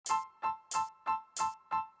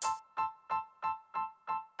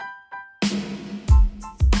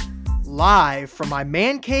Live from my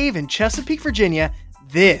man cave in Chesapeake, Virginia,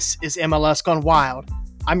 this is MLS Gone Wild.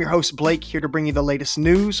 I'm your host, Blake, here to bring you the latest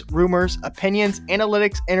news, rumors, opinions,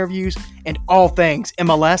 analytics, interviews, and all things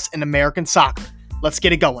MLS and American soccer. Let's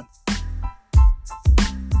get it going.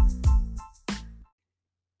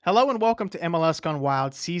 Hello and welcome to MLS Gone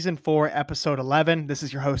Wild, Season 4, Episode 11. This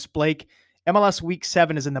is your host, Blake. MLS Week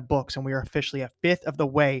 7 is in the books, and we are officially a fifth of the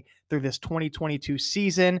way through this 2022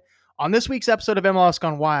 season. On this week's episode of MLS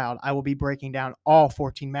Gone Wild, I will be breaking down all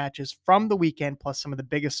 14 matches from the weekend, plus some of the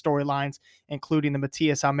biggest storylines, including the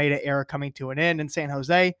Matias Almeyda era coming to an end in San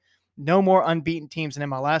Jose. No more unbeaten teams in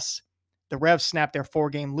MLS. The Revs snapped their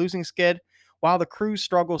 4-game losing skid, while the Crew's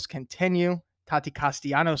struggles continue. Tati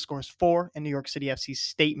Castellanos scores 4 in New York City FC's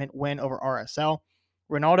statement win over RSL.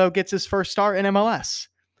 Ronaldo gets his first start in MLS.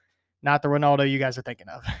 Not the Ronaldo you guys are thinking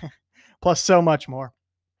of. Plus so much more.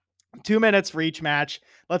 2 minutes for each match.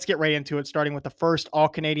 Let's get right into it, starting with the first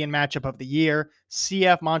all-Canadian matchup of the year,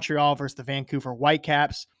 CF Montreal versus the Vancouver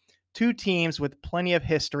Whitecaps. Two teams with plenty of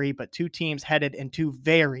history, but two teams headed in two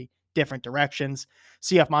very different directions.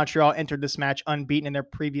 CF Montreal entered this match unbeaten in their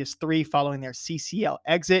previous 3 following their CCL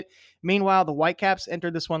exit. Meanwhile, the Whitecaps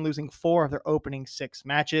entered this one losing 4 of their opening 6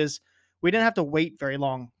 matches. We didn't have to wait very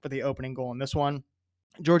long for the opening goal in this one.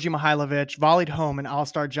 Georgi Mihailovic volleyed home an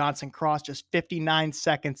All-Star Johnson cross just 59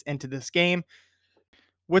 seconds into this game.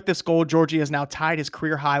 With this goal, Georgi has now tied his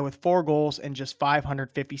career high with 4 goals in just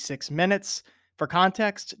 556 minutes. For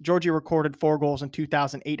context, Georgi recorded 4 goals in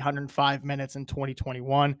 2,805 minutes in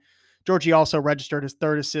 2021. Georgi also registered his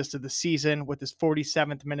 3rd assist of the season with his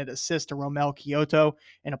 47th minute assist to Romell Quioto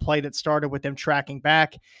in a play that started with him tracking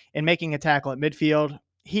back and making a tackle at midfield.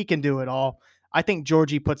 He can do it all. I think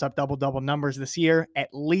Georgi puts up double-double numbers this year, at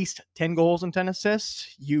least 10 goals and 10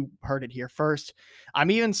 assists. You heard it here first. I'm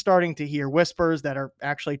even starting to hear whispers that are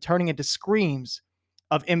actually turning into screams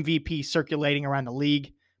of MVP circulating around the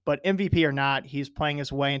league. But MVP or not, he's playing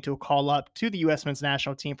his way into a call-up to the U.S. men's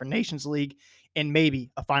national team for Nations League and maybe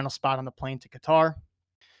a final spot on the plane to Qatar.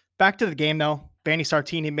 Back to the game, though. Vanni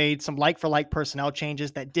Sartini made some like-for-like personnel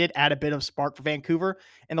changes that did add a bit of spark for Vancouver,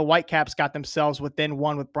 and the Whitecaps got themselves within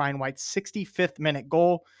one with Brian White's 65th minute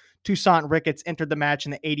goal. Toussaint Ricketts entered the match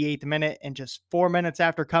in the 88th minute, and just 4 minutes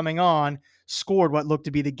after coming on, scored what looked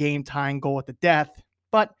to be the game-tying goal at the death.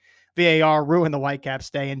 But VAR ruined the Whitecaps'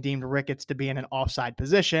 day and deemed Ricketts to be in an offside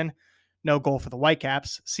position. No goal for the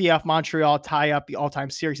Whitecaps. CF Montreal tie up the all-time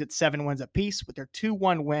series at 7 wins apiece with their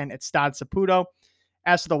 2-1 win at Stade Saputo.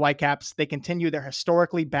 As for the Whitecaps, they continue their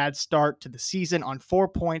historically bad start to the season on 4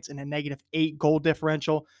 points and a -8 goal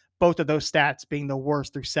differential, both of those stats being the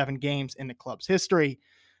worst through 7 games in the club's history.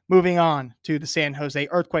 Moving on to the San Jose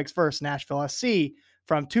Earthquakes versus Nashville SC.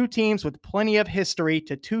 From 2 teams with plenty of history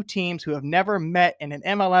to 2 teams who have never met in an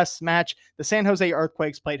MLS match, the San Jose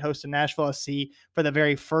Earthquakes played host to Nashville SC for the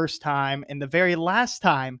very first time and the very last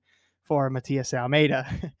time for Matias Almeyda.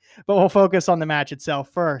 But we'll focus on the match itself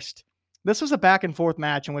first. This was a back-and-forth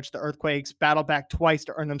match in which the Earthquakes battled back twice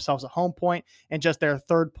to earn themselves a home point and just their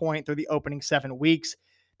 3rd point through the opening 7 weeks.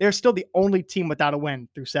 They're still the only team without a win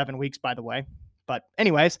through 7 weeks, by the way. But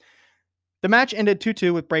anyways, the match ended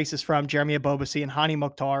 2-2 with braces from Jeremy Ebobisse and Hany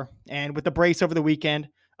Mukhtar. And with the brace over the weekend,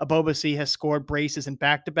 Ebobisse has scored braces in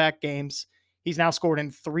back-to-back games. He's now scored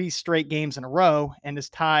in 3 straight games in a row and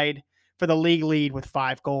is tied for the league lead with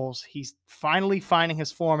 5 goals. He's finally finding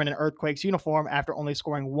his form in an Earthquakes uniform after only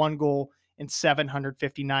scoring 1 goal in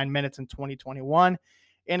 759 minutes in 2021.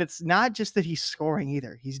 And it's not just that he's scoring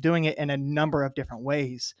either. He's doing it in a number of different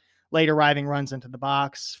ways. Late arriving runs into the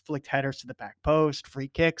box, flicked headers to the back post, free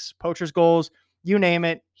kicks, poachers goals, you name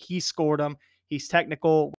it, he scored them. He's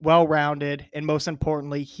technical, well-rounded, and most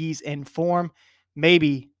importantly, he's in form.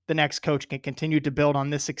 Maybe the next coach can continue to build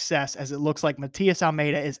on this success, as it looks like Matias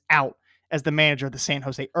Almeyda is out as the manager of the San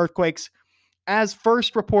Jose Earthquakes. As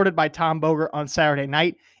first reported by Tom Bogert on Saturday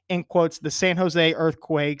night, in quotes, the San Jose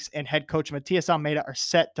Earthquakes and head coach Matias Almeyda are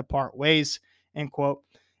set to part ways, end quote.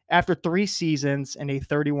 After 3 seasons and a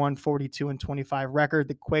 31, 42, and 25 record,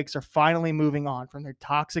 the Quakes are finally moving on from their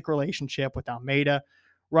toxic relationship with Almeyda,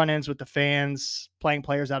 run-ins with the fans, playing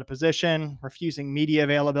players out of position, refusing media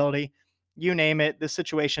availability, you name it. This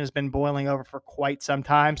situation has been boiling over for quite some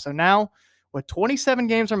time. So now, with 27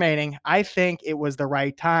 games remaining, I think it was the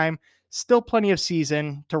right time. Still plenty of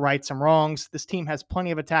season to right some wrongs. This team has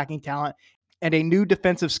plenty of attacking talent, and a new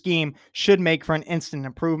defensive scheme should make for an instant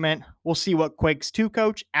improvement. We'll see what Quakes 2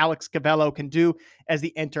 coach Alex Cavello can do as the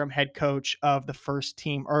interim head coach of the first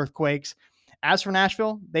team Earthquakes. As for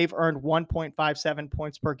Nashville, they've earned 1.57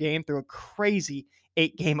 points per game through a crazy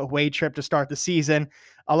 8-game away trip to start the season.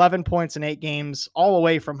 11 points in 8 games, all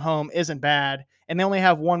away from home, isn't bad. And they only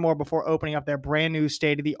have one more before opening up their brand new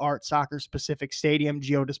state-of-the-art soccer-specific stadium,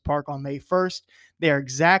 Geodis Park, on May 1st. They are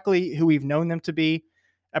exactly who we've known them to be,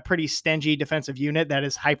 a pretty stingy defensive unit that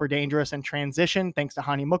is hyper dangerous in transition, thanks to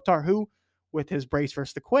Hani Mukhtar, who, with his brace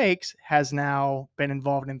versus the Quakes, has now been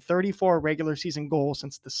involved in 34 regular season goals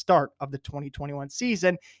since the start of the 2021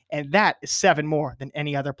 season, and that is 7 more than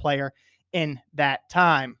any other player in that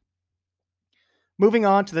time. Moving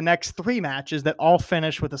on to the next 3 matches that all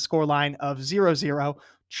finish with a scoreline of 0-0.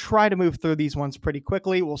 Try to move through these ones pretty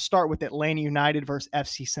quickly. We'll start with Atlanta United versus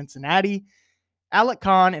FC Cincinnati. Alec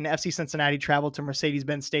Kahn and FC Cincinnati traveled to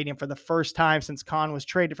Mercedes-Benz Stadium for the first time since Kahn was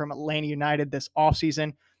traded from Atlanta United this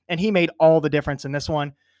offseason, and he made all the difference in this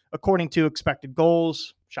one. According to expected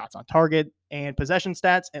goals, shots on target, and possession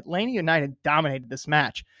stats, Atlanta United dominated this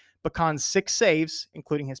match. But Kahn's 6 saves,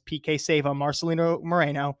 including his PK save on Marcelino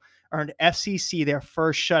Moreno, earned FCC their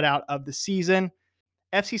first shutout of the season.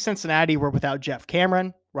 FC Cincinnati were without Jeff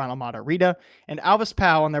Cameron, Ronald Matarrita, and Alvis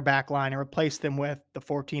Powell on their back line and replaced them with the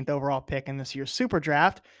 14th overall pick in this year's Super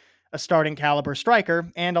Draft, a starting caliber striker,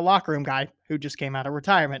 and a locker room guy who just came out of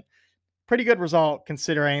retirement. Pretty good result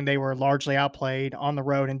considering they were largely outplayed on the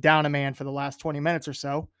road and down a man for the last 20 minutes or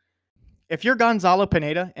so. If you're Gonzalo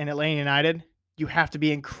Pineda and Atlanta United, you have to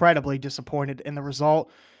be incredibly disappointed in the result.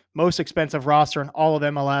 Most expensive roster in all of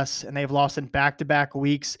MLS, and they've lost in back-to-back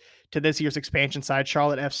weeks to this year's expansion side,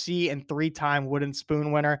 Charlotte FC, and 3-time Wooden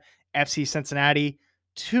Spoon winner, FC Cincinnati.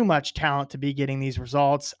 Too much talent to be getting these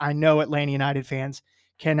results. I know Atlanta United fans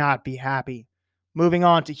cannot be happy. Moving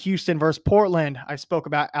on to Houston versus Portland. I spoke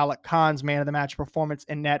about Alec Kahn's man of the match performance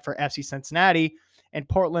in net for FC Cincinnati, and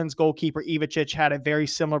Portland's goalkeeper Ivicic had a very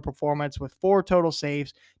similar performance with 4 total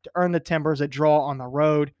saves to earn the Timbers a draw on the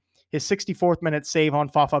road. His 64th minute save on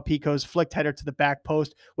Fafa Pico's flicked header to the back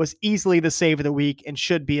post was easily the save of the week and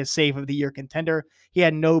should be a save of the year contender. He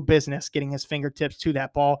had no business getting his fingertips to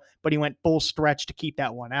that ball, but he went full stretch to keep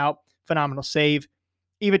that one out. Phenomenal save.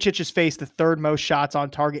 Ivicic has faced the 3rd most shots on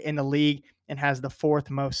target in the league and has the 4th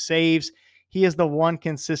most saves. He is the one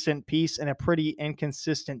consistent piece in a pretty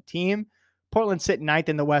inconsistent team. Portland sit 9th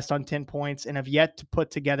in the West on 10 points and have yet to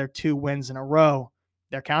put together 2 wins in a row.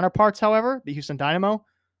 Their counterparts, however, the Houston Dynamo,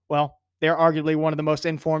 well, they're arguably one of the most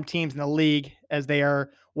informed teams in the league, as they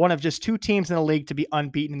are one of just 2 teams in the league to be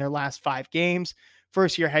unbeaten in their last 5 games.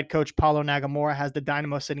 First-year head coach Paulo Nagamura has the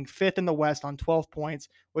Dynamo sitting 5th in the West on 12 points,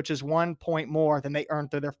 which is 1 point more than they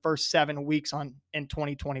earned through their first 7 weeks in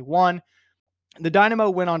 2021. The Dynamo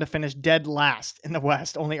went on to finish dead last in the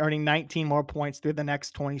West, only earning 19 more points through the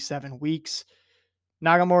next 27 weeks.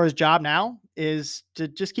 Nagamura's job now is to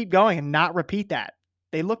just keep going and not repeat that.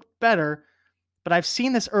 They look better, but I've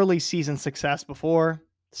seen this early season success before.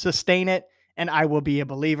 Sustain it, and I will be a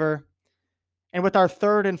believer. And with our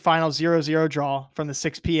 3rd and final 0-0 draw from the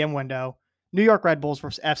 6 p.m. window, New York Red Bulls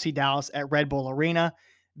versus FC Dallas at Red Bull Arena.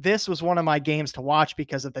 This was one of my games to watch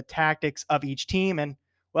because of the tactics of each team, and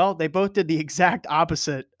well, they both did the exact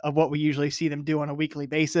opposite of what we usually see them do on a weekly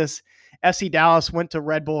basis. FC Dallas went to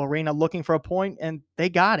Red Bull Arena looking for a point, and they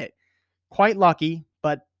got it. Quite lucky,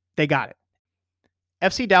 but they got it.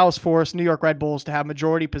 FC Dallas forced New York Red Bulls to have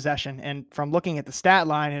majority possession, and from looking at the stat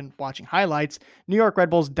line and watching highlights, New York Red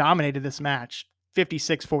Bulls dominated this match.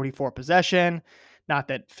 56-44 possession. Not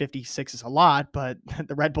that 56 is a lot, but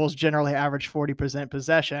the Red Bulls generally average 40%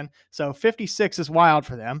 possession, so 56 is wild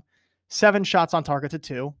for them. 7 shots on target to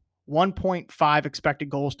 2, 1.5 expected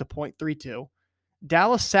goals to 0.32.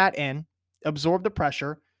 Dallas sat in, absorbed the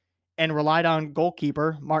pressure, and relied on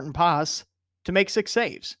goalkeeper Martin Paz to make 6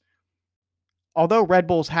 saves. Although Red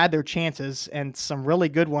Bulls had their chances, and some really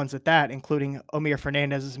good ones at that, including Omir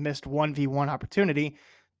Fernandez's missed 1v1 opportunity,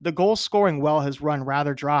 the goal-scoring well has run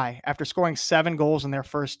rather dry. After scoring 7 goals in their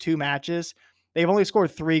first 2 matches, they've only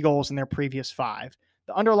scored 3 goals in their previous 5.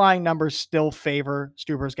 The underlying numbers still favor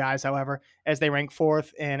Stuber's guys, however, as they rank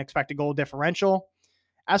 4th in expected goal differential.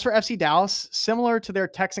 As for FC Dallas, similar to their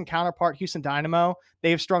Texan counterpart Houston Dynamo, they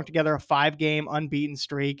have strung together a 5-game unbeaten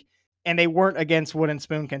streak, and they weren't against wooden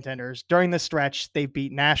spoon contenders. During this stretch, they've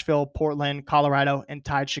beat Nashville, Portland, Colorado, and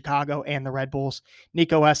tied Chicago and the Red Bulls.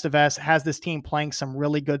 Nico Estevez has this team playing some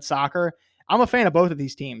really good soccer. I'm a fan of both of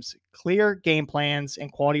these teams. Clear game plans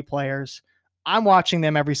and quality players. I'm watching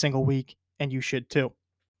them every single week, and you should too.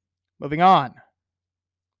 Moving on.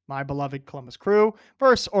 My beloved Columbus Crew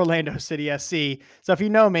versus Orlando City SC. So if you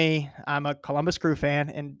know me, I'm a Columbus Crew fan,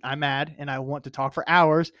 and I'm mad, and I want to talk for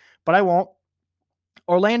hours, but I won't.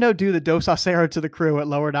 Orlando do the Dos Acero to the Crew at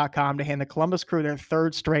lower.com to hand the Columbus Crew their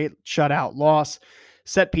third straight shutout loss.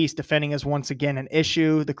 Set piece defending is once again an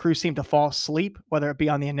issue. The Crew seem to fall asleep, whether it be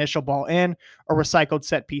on the initial ball in or recycled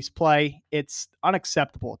set piece play. It's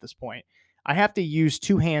unacceptable at this point. I have to use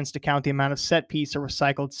two hands to count the amount of set piece or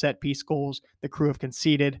recycled set piece goals the Crew have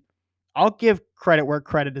conceded. I'll give credit where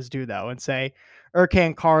credit is due, though, and say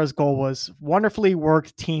Ercan Kara's goal was wonderfully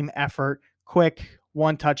worked team effort, quick,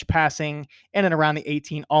 one-touch passing in and around the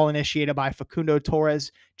 18, all initiated by Facundo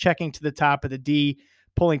Torres, checking to the top of the D,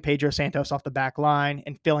 pulling Pedro Santos off the back line,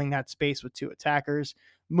 and filling that space with two attackers.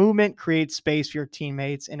 Movement creates space for your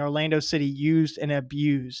teammates, and Orlando City used and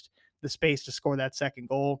abused the space to score that second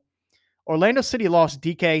goal. Orlando City lost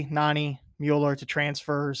DK, Nani, Mueller to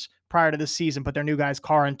transfers prior to this season, but their new guys,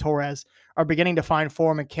 Carr and Torres, are beginning to find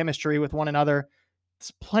form and chemistry with one another.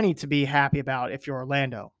 It's plenty to be happy about if you're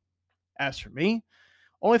Orlando. As for me,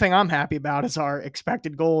 only thing I'm happy about is our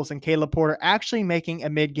expected goals and Caleb Porter actually making a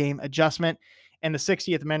mid-game adjustment. In the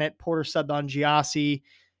 60th minute, Porter subbed on Giassi,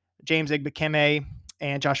 James Igbekeme,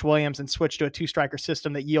 and Josh Williams and switched to a two-striker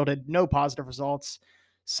system that yielded no positive results.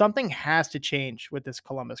 Something has to change with this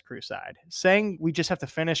Columbus Crew side. Saying we just have to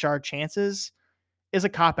finish our chances is a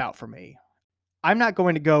cop-out for me. I'm not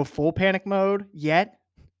going to go full panic mode yet,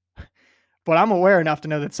 but I'm aware enough to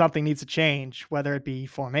know that something needs to change, whether it be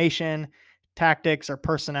formation, tactics, or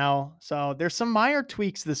personnel. So there's some minor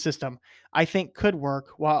tweaks to the system I think could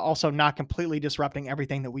work while also not completely disrupting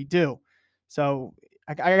everything that we do. So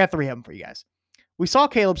I got three of them for you guys. We saw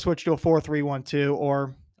Caleb switch to a 4-3-1-2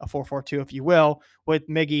 or a 4-4-2, if you will, with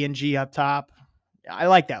Miggy and G up top. I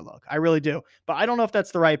like that look. I really do. But I don't know if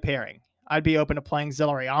that's the right pairing. I'd be open to playing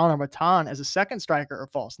Zellerian or Matan as a second striker or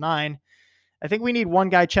false nine. I think we need one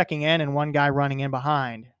guy checking in and one guy running in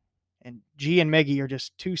behind. And G and Miggy are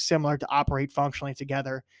just too similar to operate functionally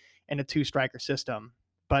together in a two-striker system.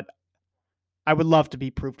 But I would love to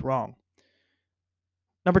be proved wrong.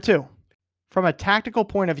 Number two, from a tactical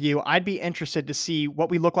point of view, I'd be interested to see what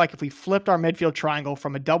we look like if we flipped our midfield triangle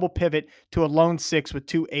from a double pivot to a lone six with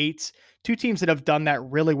two eights. Two teams that have done that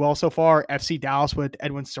really well so far, FC Dallas with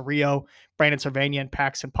Edwin Cerrillo, Brandon Cervania, and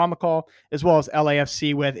Paxton Pomykal, as well as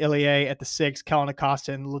LAFC with Ilie at the six, Kellen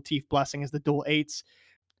Acosta, and Latif Blessing as the dual eights.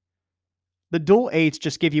 The dual eights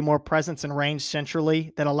just give you more presence and range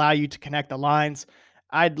centrally that allow you to connect the lines.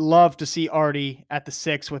 I'd love to see Artie at the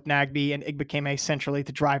six with Nagbe and Igbekeme centrally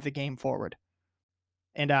to drive the game forward.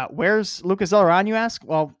 And where's Lucas Zellerian, you ask?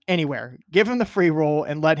 Well, anywhere. Give him the free roll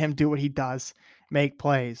and let him do what he does, make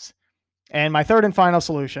plays. And my third and final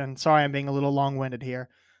solution, sorry I'm being a little long-winded here.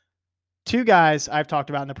 Two guys I've talked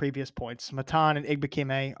about in the previous points, Matan and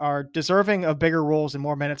Igbekeme, are deserving of bigger roles and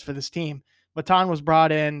more minutes for this team. Matan was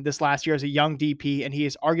brought in this last year as a young DP, and he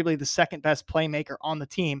is arguably the second best playmaker on the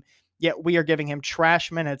team, yet we are giving him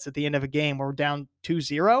trash minutes at the end of a game where we're down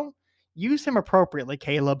 2-0. Use him appropriately,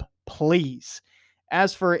 Caleb, please.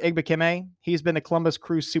 As for Igbekeme, he's been the Columbus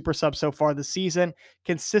Crew super sub so far this season,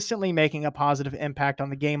 consistently making a positive impact on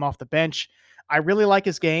the game off the bench. I really like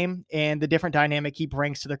his game and the different dynamic he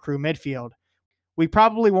brings to the Crew midfield. We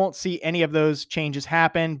probably won't see any of those changes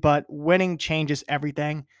happen, but winning changes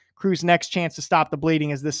everything. Crew's next chance to stop the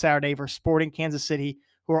bleeding is this Saturday versus Sporting Kansas City,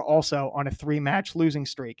 who are also on a 3-match losing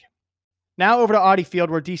streak. Now over to Audi Field,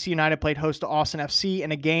 where DC United played host to Austin FC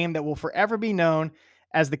in a game that will forever be known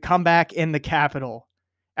as the comeback in the capital.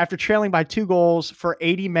 After trailing by 2 goals for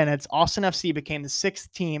 80 minutes, Austin FC became the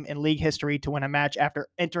 6th team in league history to win a match after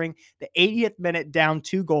entering the 80th minute down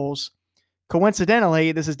 2 goals.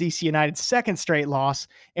 Coincidentally, this is DC United's second straight loss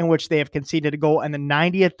in which they have conceded a goal in the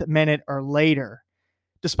 90th minute or later.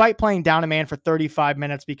 Despite playing down a man for 35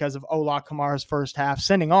 minutes because of Ola Kamara's first half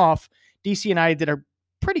sending off, DC United did a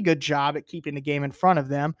pretty good job at keeping the game in front of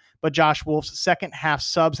them, but Josh Wolf's second half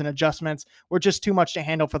subs and adjustments were just too much to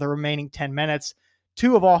handle for the remaining 10 minutes.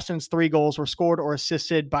 2 of Austin's 3 goals were scored or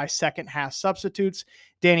assisted by second half substitutes.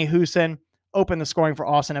 Danny Houston opened the scoring for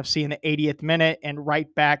Austin FC in the 80th minute, and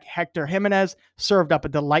right back Hector Jimenez served up a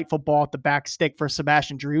delightful ball at the back stick for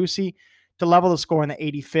Sebastian Driussi to level the score in the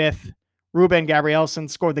 85th. Ruben Gabrielson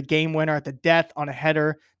scored the game winner at the death on a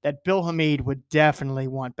header that Bill Hamid would definitely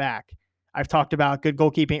want back. I've talked about good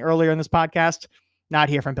goalkeeping earlier in this podcast. Not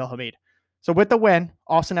here from Bill Hamid. So with the win,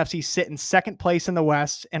 Austin FC sit in second place in the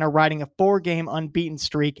West and are riding a 4-game unbeaten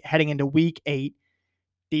streak heading into Week 8.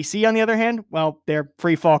 DC, on the other hand, well, their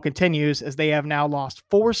free fall continues as they have now lost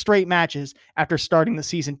 4 straight matches after starting the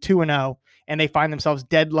season 2-0, and they find themselves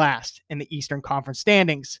dead last in the Eastern Conference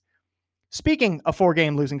standings. Speaking of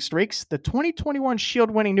 4-game losing streaks, the 2021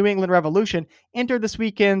 Shield-winning New England Revolution entered this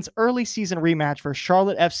weekend's early season rematch for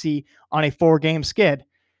Charlotte FC on a 4-game skid.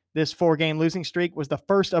 This 4-game losing streak was the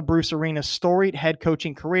first of Bruce Arena's storied head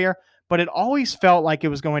coaching career, but it always felt like it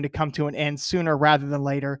was going to come to an end sooner rather than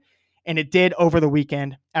later, and it did over the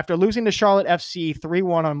weekend. After losing to Charlotte FC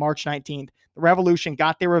 3-1 on March 19th, the Revolution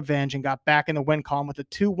got their revenge and got back in the win column with a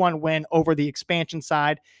 2-1 win over the expansion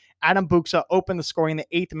side. Adam Buksa opened the scoring in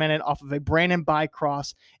the 8th minute off of a Brandon By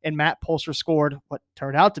cross, and Matt Polster scored what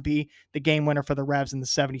turned out to be the game winner for the Revs in the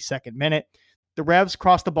 72nd minute. The Revs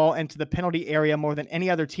crossed the ball into the penalty area more than any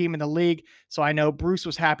other team in the league, so I know Bruce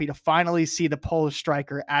was happy to finally see the Polish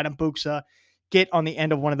striker, Adam Buksa, get on the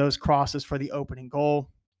end of one of those crosses for the opening goal.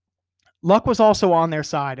 Luck was also on their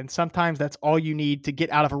side, and sometimes that's all you need to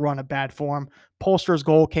get out of a run of bad form. Polster's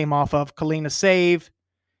goal came off of Kalina's save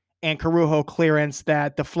and Carujo clearance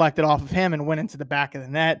that deflected off of him and went into the back of the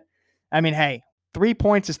net. I mean, hey, 3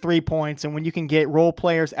 points is 3 points, and when you can get role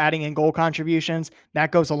players adding in goal contributions,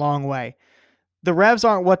 that goes a long way. The Revs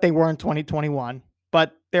aren't what they were in 2021,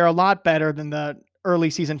 but they're a lot better than the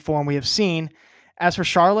early season form we have seen. As for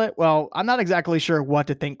Charlotte, well, I'm not exactly sure what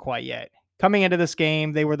to think quite yet. Coming into this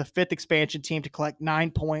game, they were the 5th expansion team to collect 9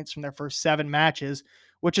 points from their first 7 matches,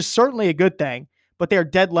 which is certainly a good thing, but they're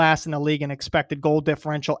dead last in the league in expected goal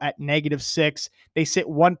differential at -6. They sit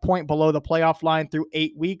 1 point below the playoff line through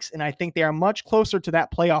 8 weeks, and I think they are much closer to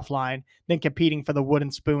that playoff line than competing for the wooden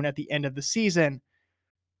spoon at the end of the season.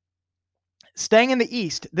 Staying in the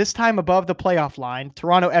East, this time above the playoff line,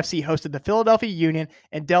 Toronto FC hosted the Philadelphia Union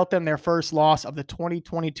and dealt them their first loss of the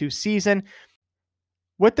 2022 season.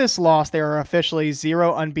 With this loss, there are officially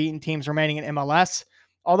 0 unbeaten teams remaining in MLS.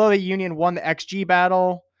 Although the Union won the XG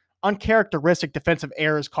battle, uncharacteristic defensive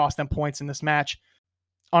errors cost them points in this match.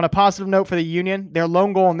 On a positive note for the Union, their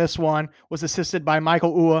lone goal in this one was assisted by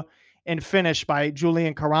Michael Uhre and finished by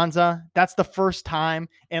Julian Carranza. That's the first time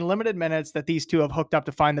in limited minutes that these two have hooked up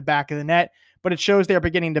to find the back of the net, but it shows they're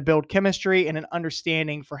beginning to build chemistry and an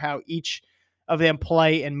understanding for how each of them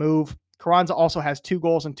play and move. Carranza also has 2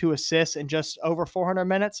 goals and 2 assists in just over 400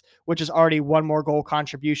 minutes, which is already 1 more goal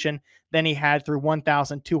contribution than he had through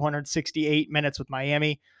 1,268 minutes with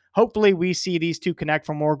Miami. Hopefully we see these two connect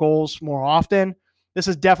for more goals more often. This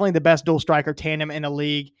is definitely the best dual striker tandem in the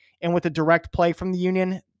league, and with the direct play from the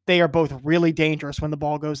Union, they are both really dangerous when the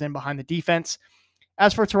ball goes in behind the defense.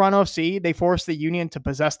 As for Toronto FC, they forced the Union to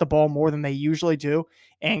possess the ball more than they usually do,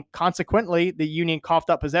 and consequently, the Union coughed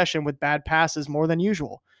up possession with bad passes more than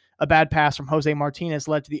usual. A bad pass from Jose Martinez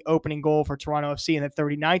led to the opening goal for Toronto FC in the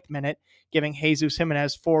 39th minute, giving Jesus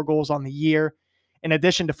Jimenez 4 goals on the year. In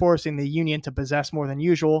addition to forcing the Union to possess more than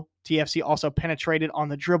usual, TFC also penetrated on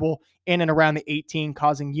the dribble in and around the 18,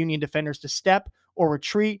 causing Union defenders to step or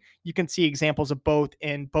retreat. You can see examples of both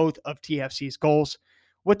in both of TFC's goals.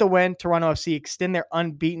 With the win, Toronto FC extend their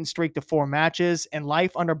unbeaten streak to 4 matches, and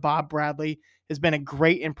life under Bob Bradley has been a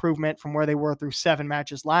great improvement from where they were through 7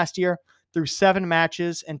 matches last year. Through 7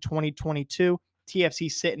 matches in 2022, TFC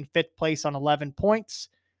sit in 5th place on 11 points.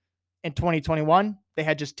 In 2021, they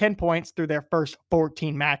had just 10 points through their first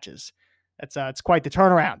 14 matches. It's quite the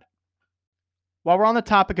turnaround. While we're on the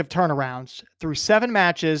topic of turnarounds, through 7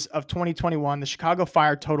 matches of 2021, the Chicago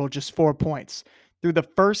Fire totaled just 4 points. Through the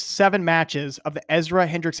first 7 matches of the Ezra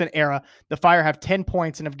Hendrickson era, the Fire have 10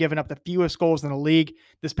 points and have given up the fewest goals in the league.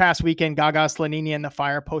 This past weekend, Gaga Slonina and the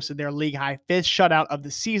Fire posted their league-high 5th shutout of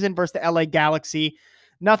the season versus the LA Galaxy.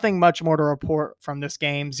 Nothing much more to report from this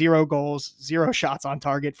game. 0 goals, 0 shots on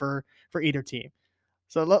target for either team.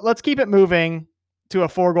 So let's keep it moving to a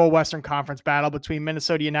 4-goal Western Conference battle between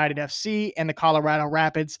Minnesota United FC and the Colorado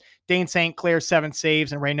Rapids. Dane St. Clair's 7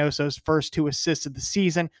 saves and Reynoso's first 2 assists of the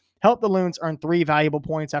season helped the Loons earn 3 valuable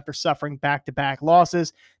points after suffering back-to-back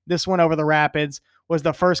losses. This one over the Rapids was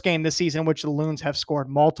the first game this season in which the Loons have scored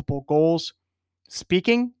multiple goals.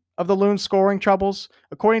 Speaking of the Loons scoring troubles,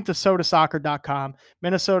 according to SodaSoccer.com,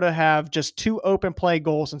 Minnesota have just 2 open play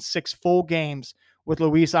goals in 6 full games with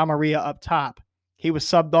Luis Amarilla up top. He was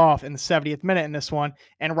subbed off in the 70th minute in this one,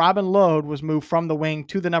 and Robin Lode was moved from the wing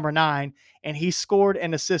to the number 9, and he scored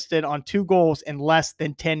and assisted on 2 goals in less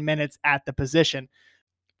than 10 minutes at the position.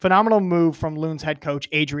 Phenomenal move from Loons head coach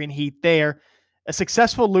Adrian Heath there. A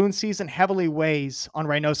successful Loons season heavily weighs on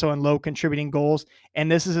Reynoso and Lode contributing goals,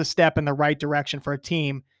 and this is a step in the right direction for a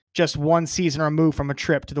team just 1 season removed from a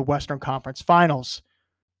trip to the Western Conference Finals.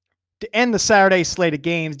 To end the Saturday slate of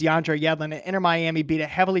games, DeAndre Yedlin and Inter Miami beat a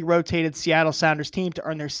heavily rotated Seattle Sounders team to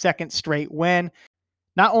earn their 2nd straight win.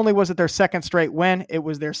 Not only was it their 2nd straight win, it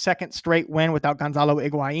was their 2nd straight win without Gonzalo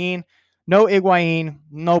Higuain. No Higuain,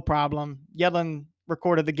 no problem. Yedlin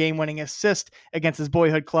recorded the game-winning assist against his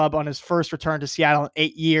boyhood club on his first return to Seattle in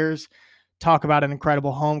 8 years. Talk about an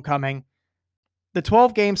incredible homecoming. The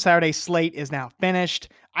 12-game Saturday slate is now finished.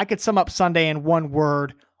 I could sum up Sunday in one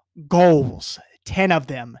word: goals, 10 of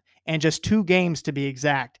them, and just 2 games to be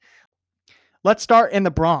exact. Let's start in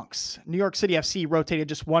the Bronx. New York City FC rotated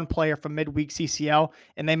just one player from midweek CCL,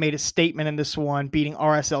 and they made a statement in this one, beating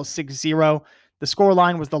RSL 6-0. The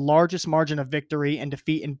scoreline was the largest margin of victory and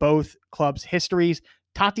defeat in both clubs' histories.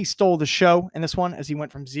 Totti stole the show in this one as he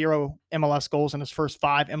went from 0 MLS goals in his first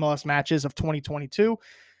 5 MLS matches of 2022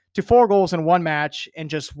 to 4 goals in one match and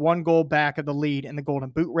just 1 goal back of the lead in the Golden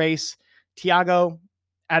Boot race. Thiago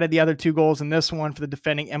added the other 2 goals in this one for the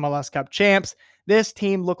defending MLS Cup champs. This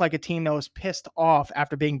team looked like a team that was pissed off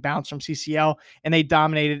after being bounced from CCL, and they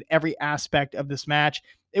dominated every aspect of this match.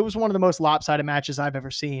 It was one of the most lopsided matches I've ever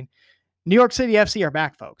seen. New York City FC are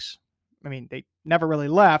back, folks. I mean, they never really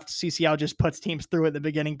left. CCL just puts teams through at the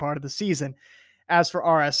beginning part of the season. As for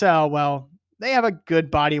RSL, well, they have a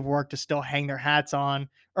good body of work to still hang their hats on,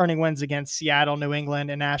 earning wins against Seattle, New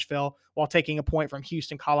England, and Nashville, while taking a point from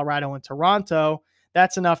Houston, Colorado, and Toronto.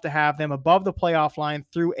 That's enough to have them above the playoff line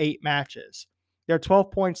through 8 matches. Their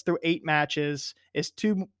 12 points through 8 matches is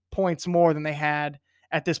 2 points more than they had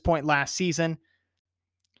at this point last season.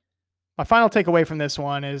 My final takeaway from this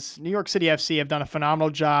one is New York City FC have done a phenomenal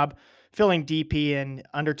job filling DP in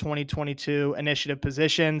under 2022 initiative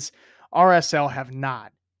positions. RSL have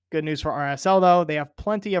not. Good news for RSL, though. They have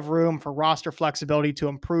plenty of room for roster flexibility to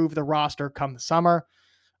improve the roster come the summer.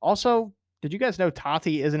 Also, did you guys know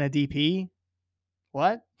Totti isn't a DP?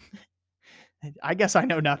 What? I guess I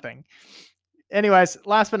know nothing. Anyways,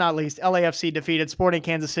 last but not least, LAFC defeated Sporting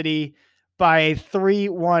Kansas City by a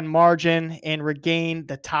 3-1 margin and regained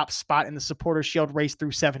the top spot in the Supporters Shield race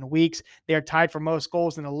through 7 weeks. They are tied for most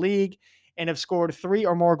goals in the league and have scored 3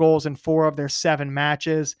 or more goals in 4 of their 7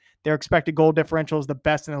 matches. Their expected goal differential is the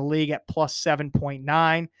best in the league at plus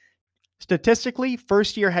 7.9. Statistically,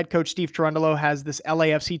 first-year head coach Steve Cherundolo has this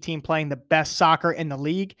LAFC team playing the best soccer in the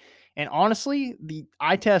league. And honestly, the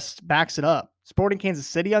eye test backs it up. Sporting Kansas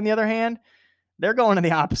City, on the other hand, they're going in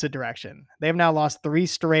the opposite direction. They have now lost 3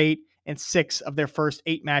 straight in 6 of their first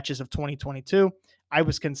 8 matches of 2022. I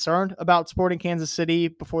was concerned about Sporting Kansas City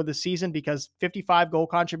before the season because 55 goal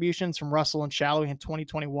contributions from Russell and Shallowy in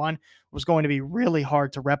 2021 was going to be really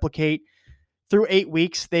hard to replicate. Through 8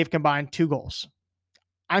 weeks, they've combined 2 goals.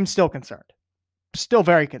 I'm still concerned. Still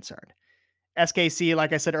very concerned. SKC,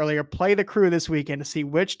 like I said earlier, play the Crew this weekend to see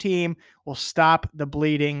which team will stop the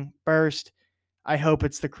bleeding first. I hope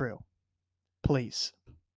it's the Crew. Please.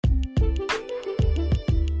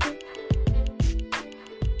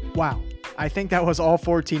 Wow. I think that was all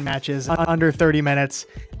 14 matches under 30 minutes.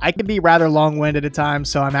 I can be rather long-winded at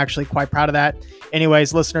times, so I'm actually quite proud of that.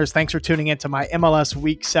 Anyways, listeners, thanks for tuning in to my MLS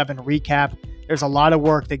Week 7 recap. There's a lot of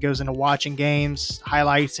work that goes into watching games,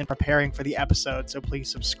 highlights, and preparing for the episode, so please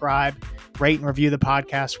subscribe, rate, and review the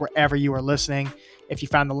podcast wherever you are listening. If you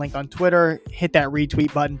found the link on Twitter, hit that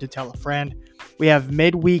retweet button to tell a friend. We have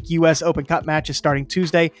midweek U.S. Open Cup matches starting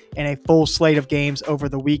Tuesday and a full slate of games over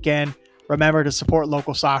the weekend. Remember to support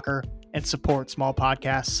local soccer and support small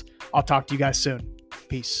podcasts. I'll talk to you guys soon.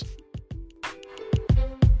 Peace.